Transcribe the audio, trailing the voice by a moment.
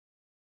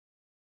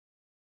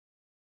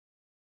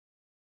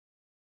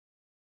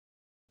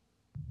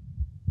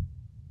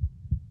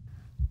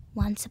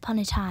Once upon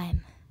a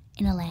time,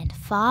 in a land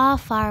far,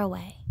 far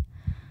away,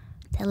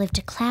 there lived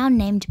a clown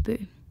named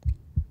Boo,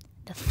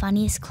 the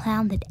funniest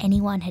clown that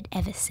anyone had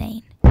ever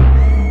seen.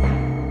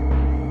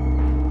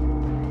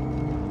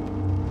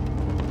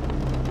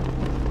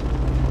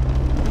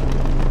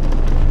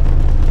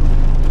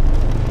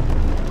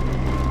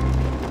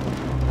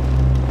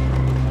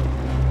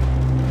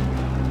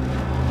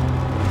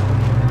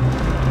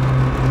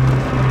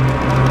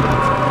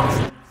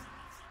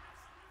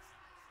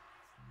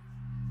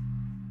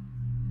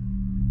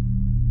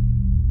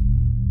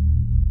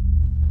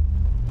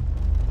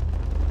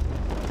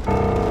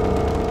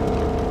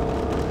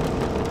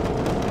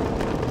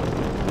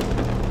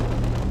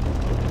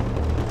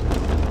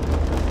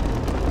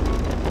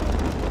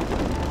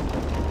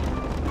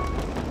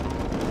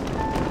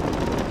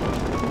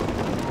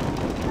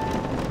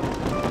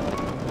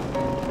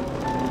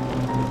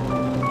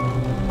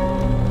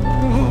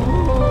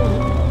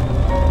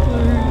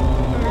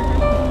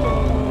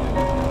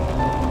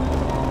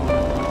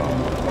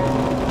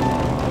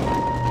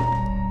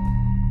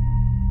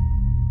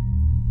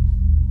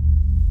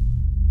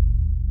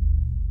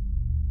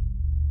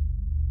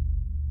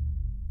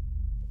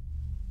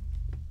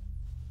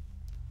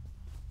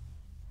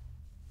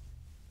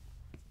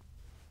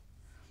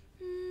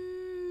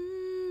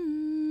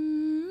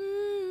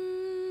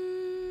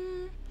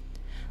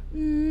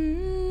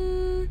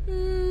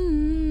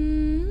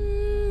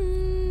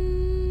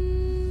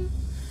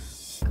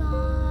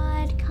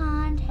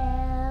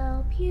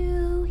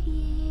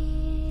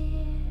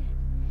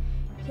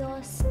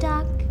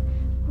 Stuck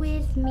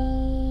with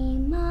me,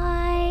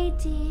 my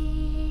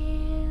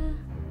dear.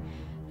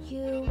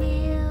 You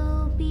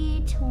will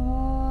be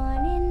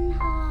torn in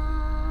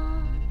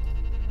half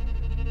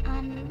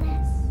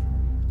unless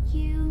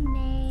you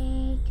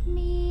make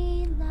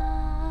me laugh.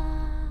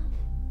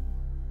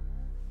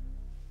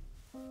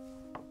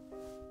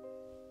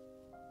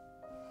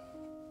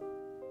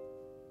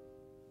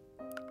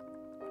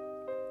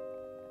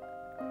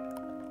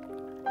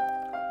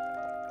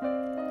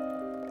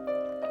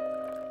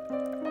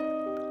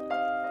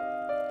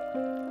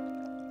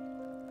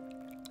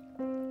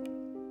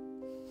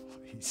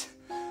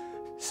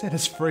 Set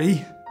us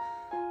free.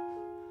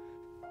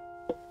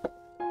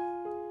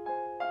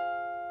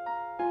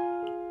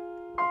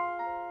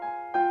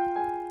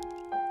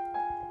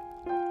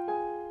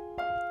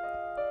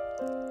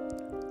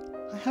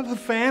 I have a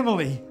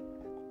family.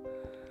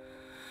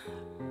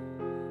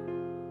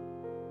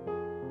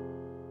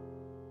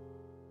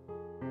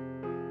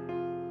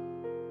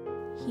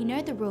 You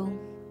know the rule.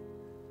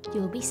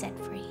 You'll be set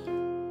free.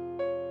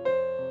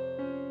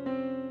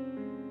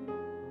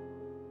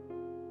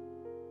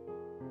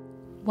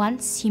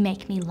 Once you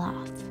make me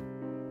laugh.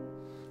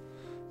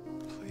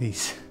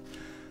 Please.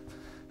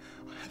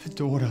 I have a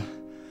daughter.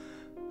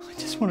 I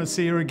just want to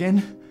see her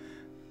again.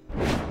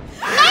 Make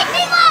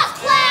me laugh,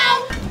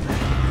 clown!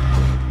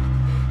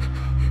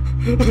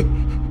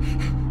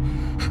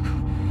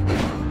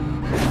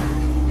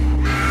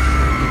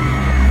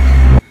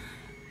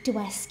 Do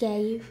I scare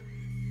you?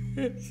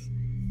 Yes.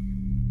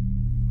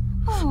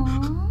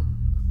 Aww.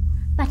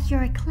 But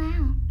you're a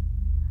clown.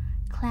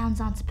 Clowns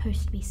aren't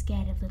supposed to be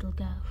scared of little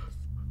girls.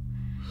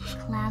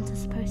 Clowns are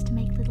supposed to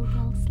make little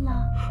girls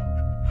laugh.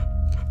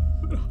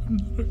 I'm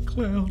not a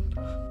clown.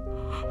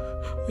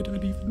 I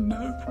don't even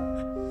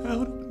know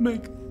how to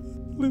make a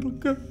little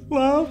girl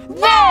laugh.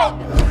 No!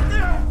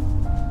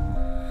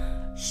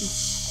 Shh.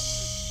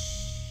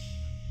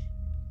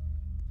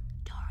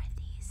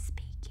 Dorothy is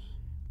speaking.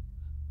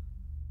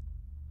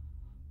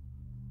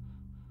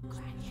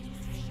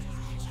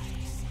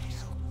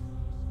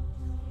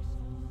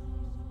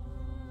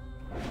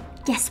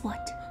 Guess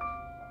what?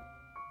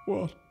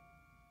 What?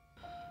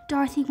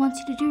 Dorothy wants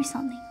you to do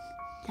something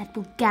that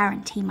will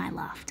guarantee my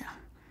laughter.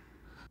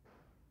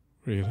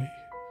 Really?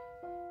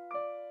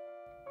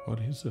 What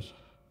is it?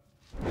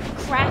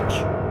 Crack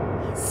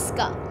his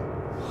skull.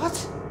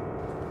 What?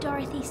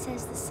 Dorothy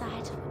says the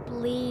sight of a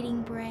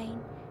bleeding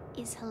brain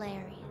is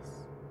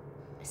hilarious.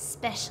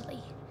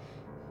 Especially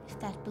if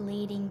that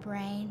bleeding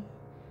brain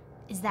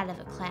is that of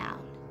a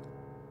clown.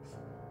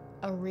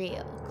 A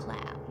real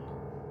clown.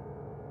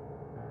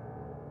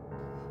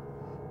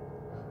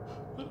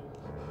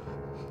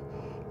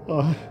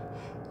 I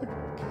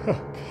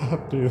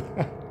can't do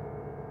that.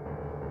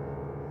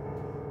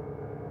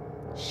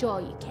 Sure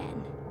you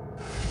can.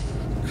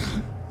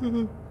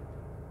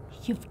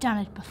 You've done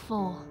it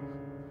before.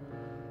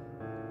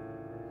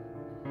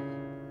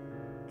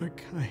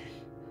 Okay.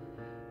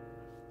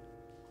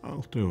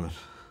 I'll do it.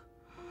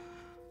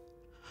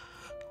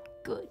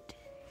 Good.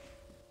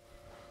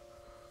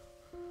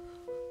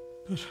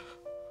 But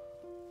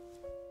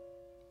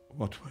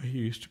what were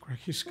you used to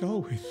crack your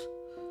skull with?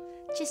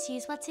 Just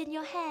use what's in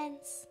your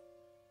hands.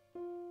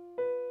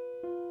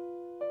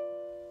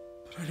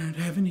 But I don't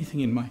have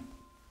anything in my...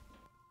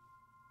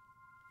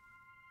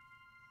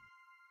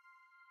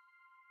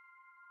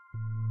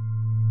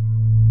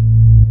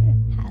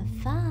 Have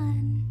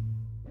fun.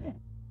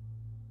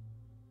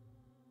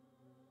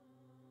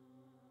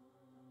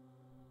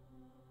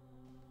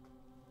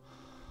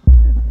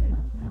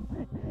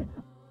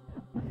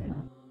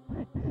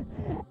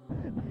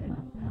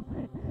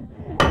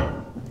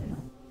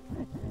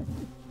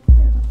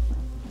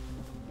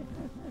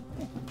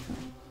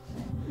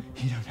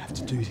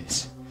 do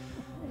this.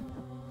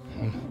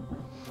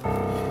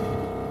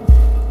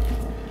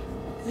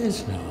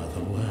 There's no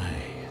other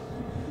way.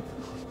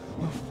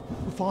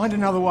 We'll find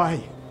another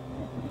way.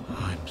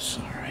 I'm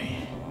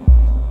sorry.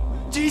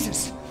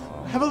 Jesus!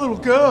 I have a little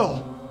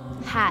girl.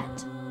 Had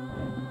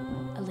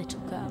a little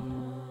girl.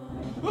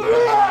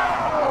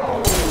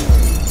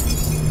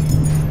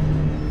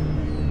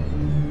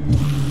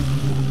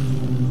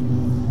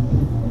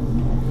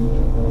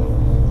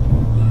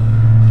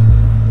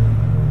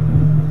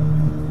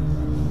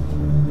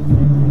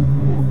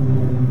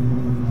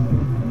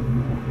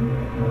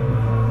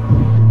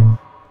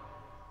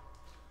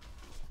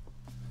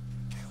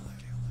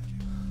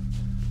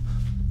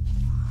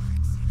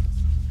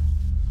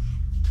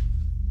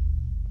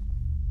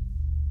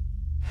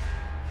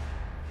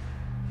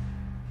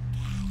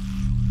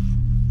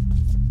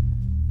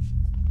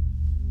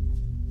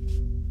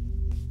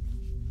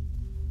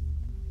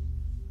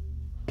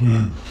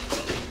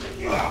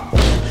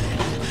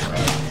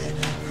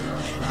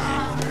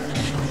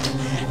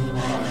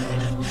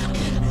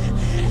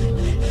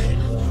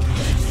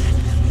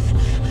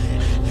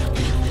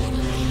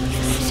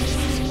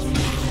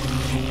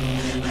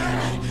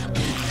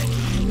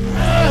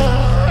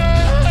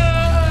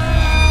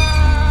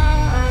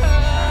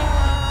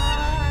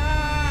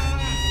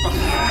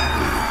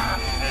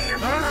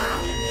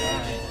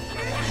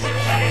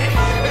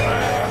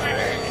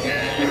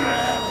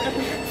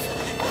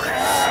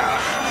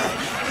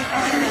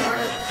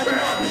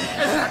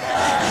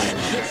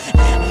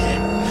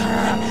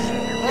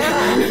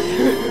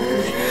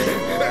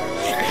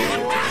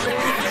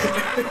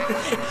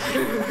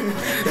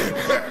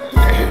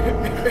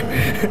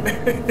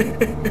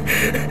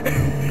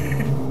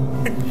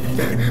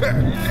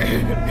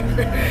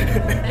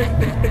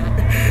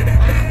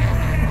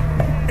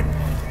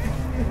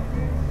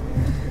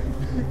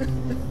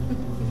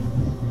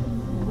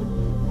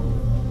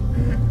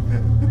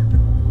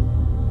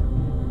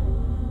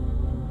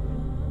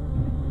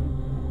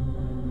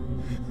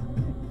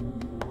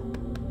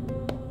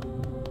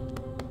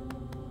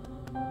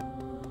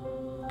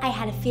 I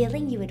had a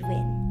feeling you would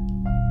win.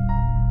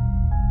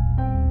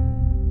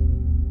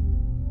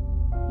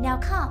 Now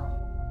come,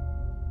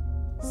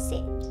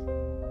 sit,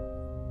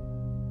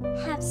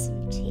 have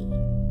some tea.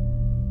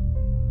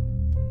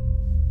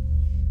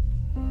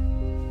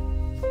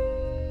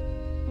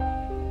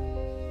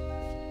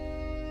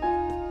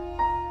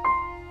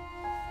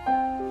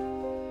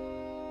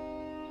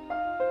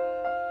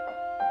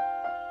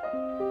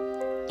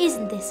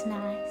 Isn't this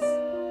nice?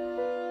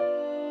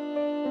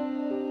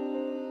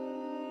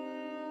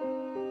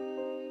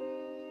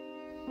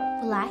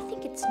 Well, I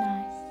think it's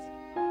nice.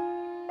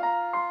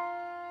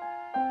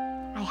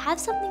 I have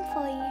something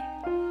for you.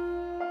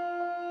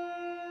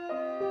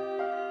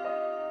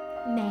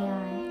 May I?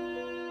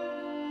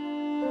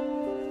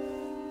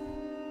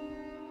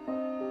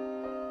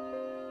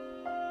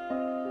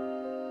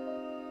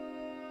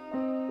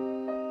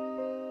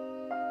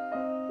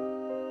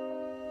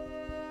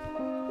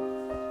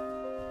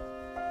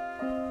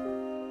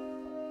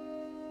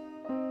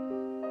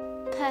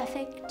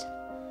 Perfect.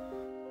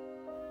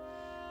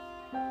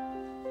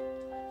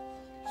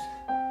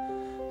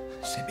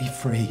 Set me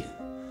free.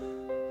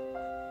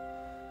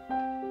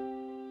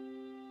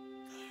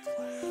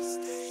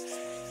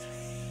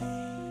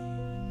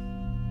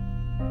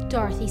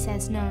 Dorothy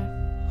says no.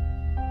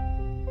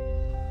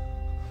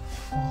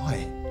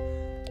 Why?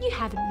 You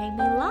haven't made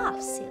me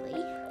laugh,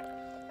 silly.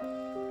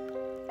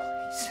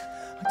 Please,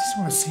 I just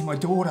want to see my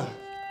daughter.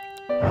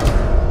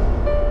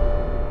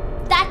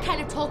 That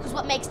kind of talk is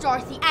what makes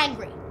Dorothy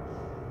angry.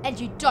 And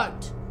you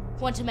don't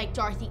want to make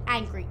Dorothy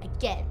angry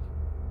again.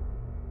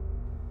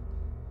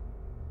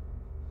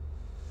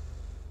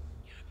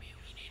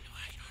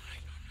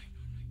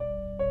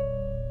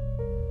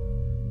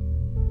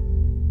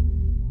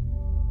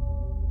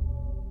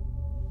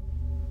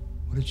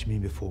 What did you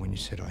mean before when you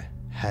said I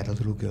had a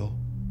little girl?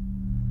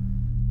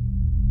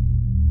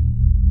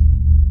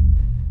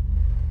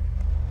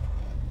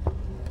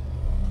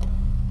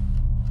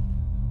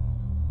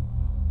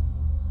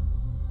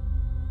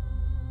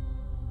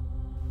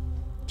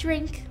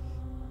 Drink.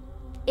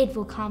 It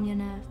will calm your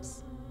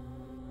nerves.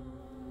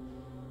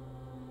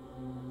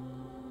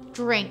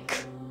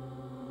 Drink.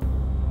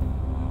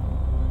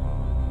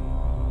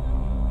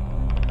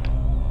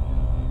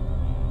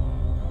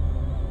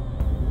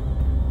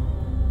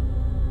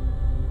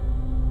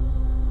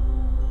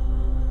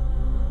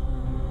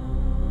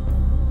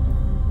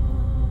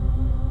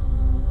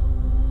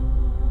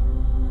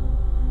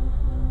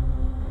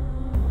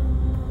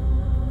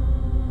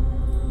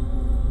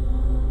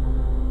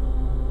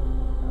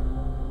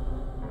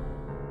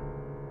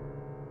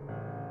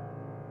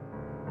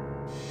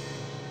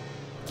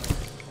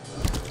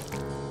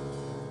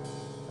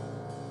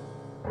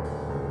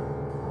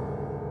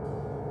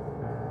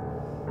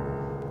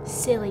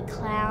 Silly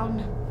clown.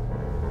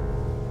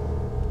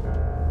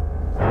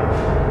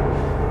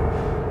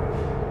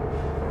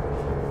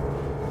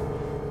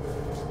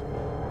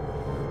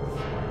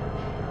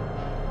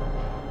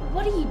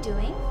 What are you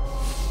doing?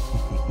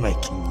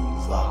 making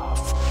you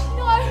laugh.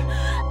 No!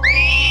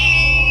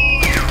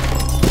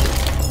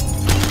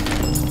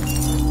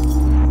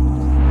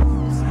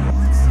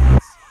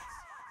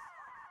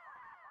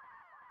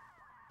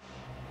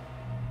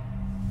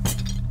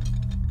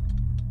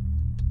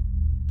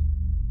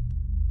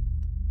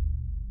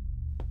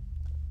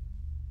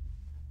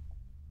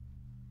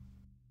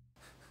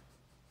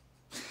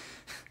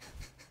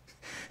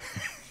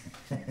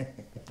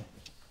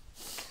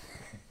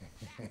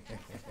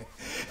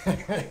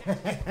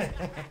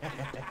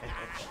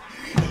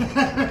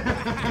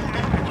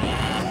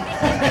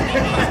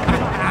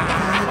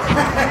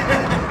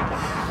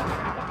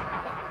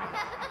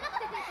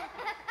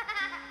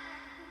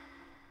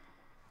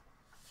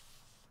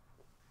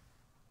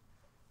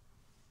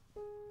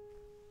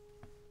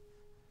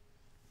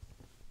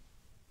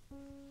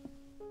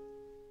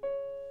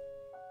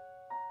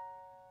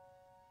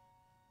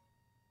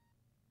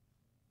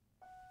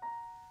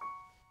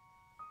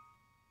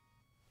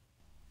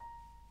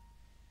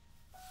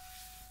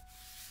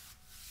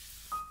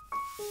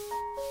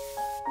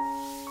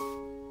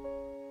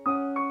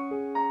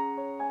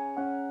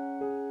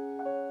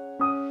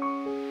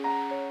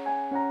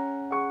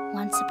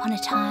 Once upon a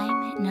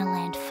time, in a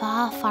land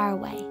far, far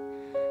away,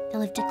 there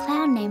lived a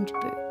clown named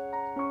Boo,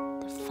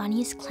 the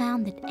funniest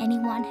clown that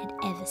anyone had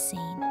ever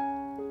seen.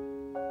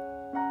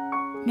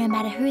 No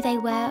matter who they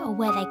were or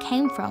where they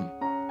came from,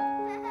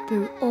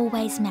 Boo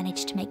always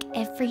managed to make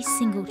every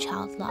single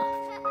child laugh.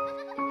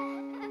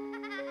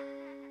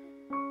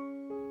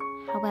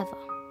 However,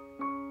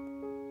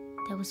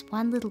 there was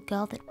one little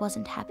girl that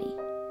wasn't happy.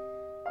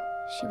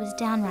 She was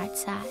downright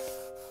sad.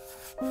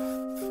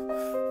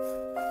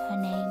 Her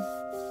name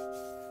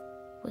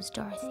was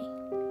Dorothy.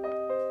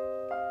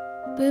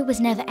 Boo was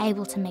never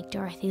able to make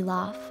Dorothy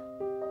laugh.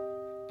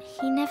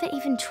 He never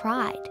even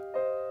tried.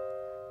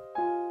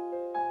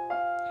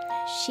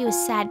 She was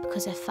sad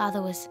because her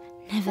father was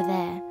never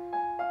there.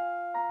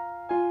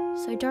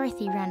 So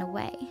Dorothy ran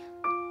away.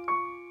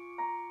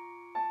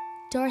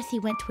 Dorothy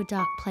went to a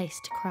dark place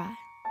to cry.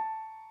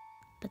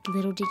 But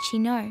little did she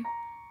know,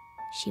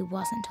 she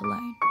wasn't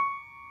alone.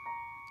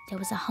 There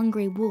was a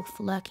hungry wolf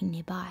lurking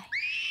nearby.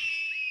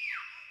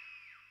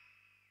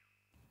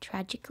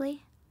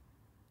 Tragically,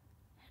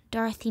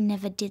 Dorothy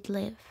never did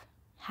live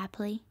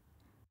happily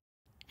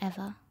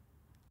ever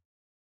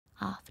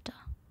after.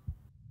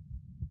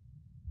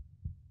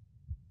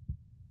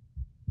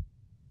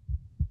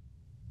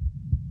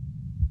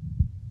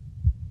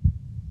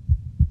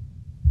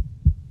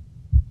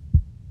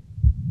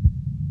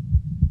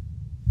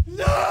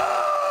 No!